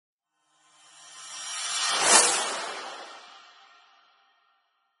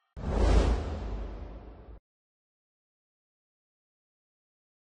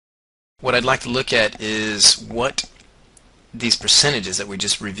what I'd like to look at is what these percentages that we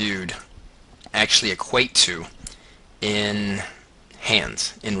just reviewed actually equate to in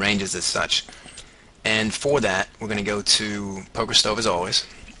hands, in ranges as such. And for that, we're going to go to PokerStove as always,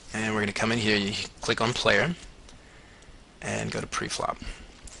 and we're going to come in here, you click on player, and go to preflop.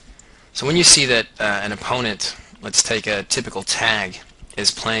 So when you see that an opponent, let's take a typical tag,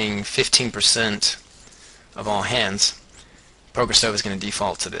 is playing 15% of all hands, PokerStove is going to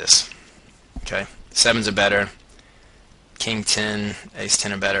default to this. Okay, sevens are better, king 10, ace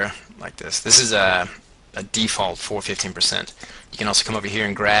 10 are better, like this. This is a default for 15%. You can also come over here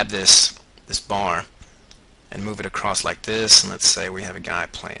and grab this bar and move it across like this, and let's say we have a guy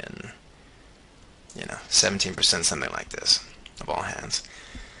playing, 17%, something like this, of all hands.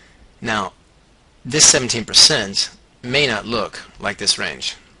 Now, this 17% may not look like this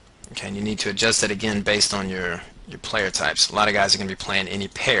range. Okay, and you need to adjust that again based on your player types. A lot of guys are going to be playing any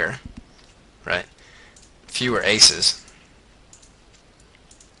pair, right? Fewer aces,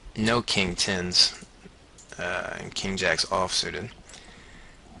 no king 10s, and king jacks offsuited.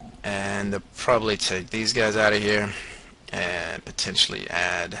 And they'll probably take these guys out of here and potentially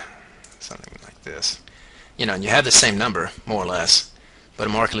add something like this. And you have the same number, more or less, but a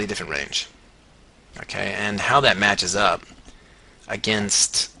markedly different range. Okay, and how that matches up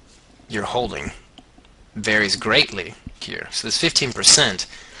against your holding varies greatly here. So this 15%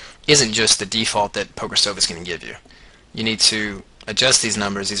 isn't just the default that PokerStove is going to give you. You need to adjust these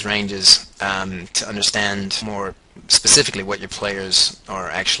numbers, these ranges, to understand more specifically what your players are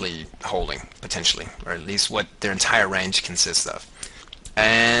actually holding, potentially, or at least what their entire range consists of.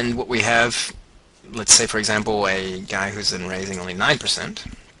 And what we have, let's say for example a guy who's in raising only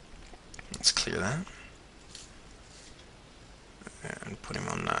 9%. Let's clear that and put him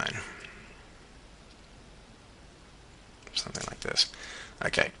on 9. Something like this.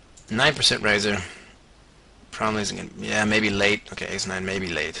 Okay, 9% raiser. Probably isn't gonna, yeah, maybe late. Okay, ace 9 maybe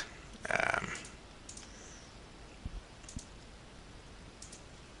late.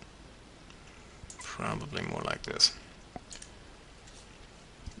 Probably more like this.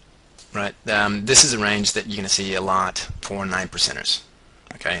 Right. This is a range that you're going to see a lot for 9%ers.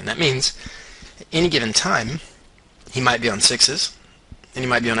 Okay, and that means at any given time he might be on 6s and he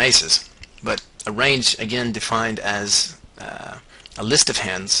might be on aces, but a range again defined as a list of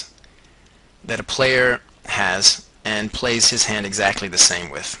hands that a player has and plays his hand exactly the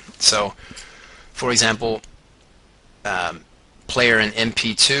same with. So for example, player in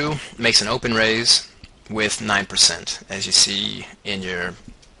MP2 makes an open raise with 9%, as you see in your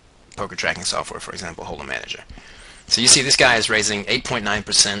poker tracking software, for example, Holdem Manager. So you see this guy is raising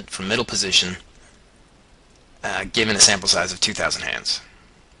 8.9% from middle position, given a sample size of 2,000 hands.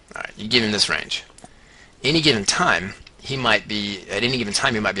 All right, you give him this range. Any given time, he might be on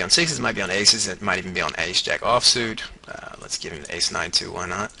 6s, it might be on aces, it might even be on ace jack offsuit. Let's give him the ace 9 too, why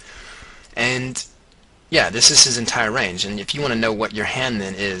not? And yeah, this is his entire range. And if you want to know what your hand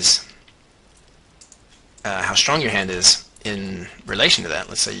then is, how strong your hand is in relation to that,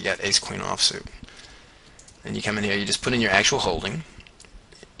 let's say you got ace queen offsuit, and you come in here, you just put in your actual holding,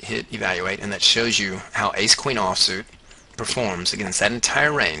 hit evaluate, and that shows you how ace queen offsuit performs against that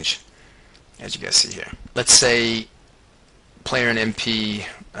entire range, as you guys see here. Let's say player in MP,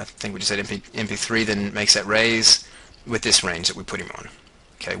 I think we just said MP3, then makes that raise with this range that we put him on.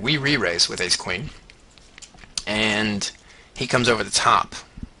 Okay, we re-raise with ace queen, and he comes over the top.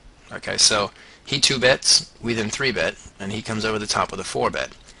 Okay, so he 2-bets, we then 3-bet, and he comes over the top with a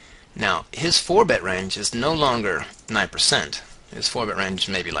 4-bet. Now, his 4-bet range is no longer 9%. His 4-bet range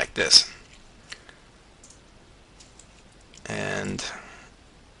may be like this. And,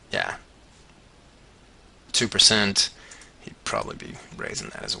 yeah, 2%, he'd probably be raising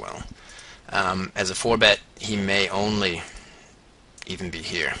that as well. As a 4-bet, he may only even be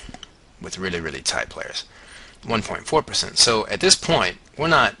here with really, really tight players. 1.4%. So at this point, we're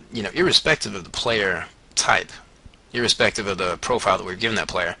not, irrespective of the player type, irrespective of the profile that we've given that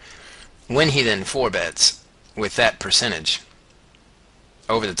player, when he then 4-bets with that percentage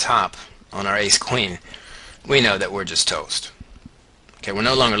over the top on our ace queen, we know that we're just toast. Okay, we're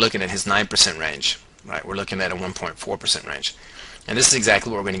no longer looking at his 9% range, right? We're looking at a 1.4% range. And this is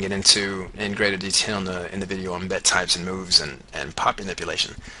exactly what we're going to get into in greater detail in the video on bet types and moves and pot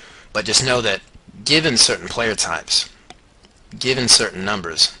manipulation. But just know that given certain player types, given certain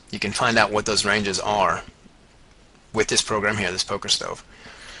numbers, you can find out what those ranges are with this program here, this PokerStove,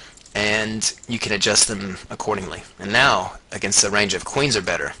 and you can adjust them accordingly. And now, against the range of queens or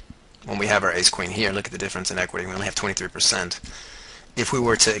better, when we have our ace queen here, look at the difference in equity. We only have 23%. If we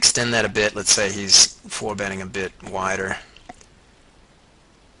were to extend that a bit, let's say he's 4-betting a bit wider,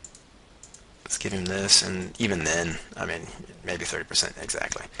 Let's give him this, and even then, I mean, maybe 30%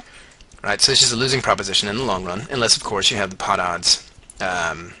 exactly. Right, so it's just a losing proposition in the long run, unless of course you have the pot odds,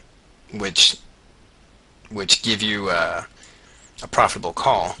 which give you a profitable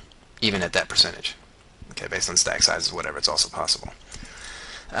call, even at that percentage. Okay, based on stack sizes, whatever, it's also possible.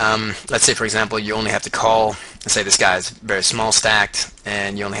 Let's say, for example, you only have to call. Let's say this guy's very small stacked,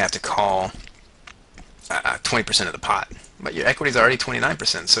 and you only have to call 20% of the pot, but your equity is already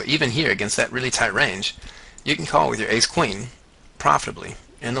 29%. So even here, against that really tight range, you can call with your ace-queen profitably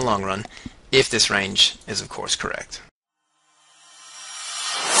in the long run, if this range is, of course, correct.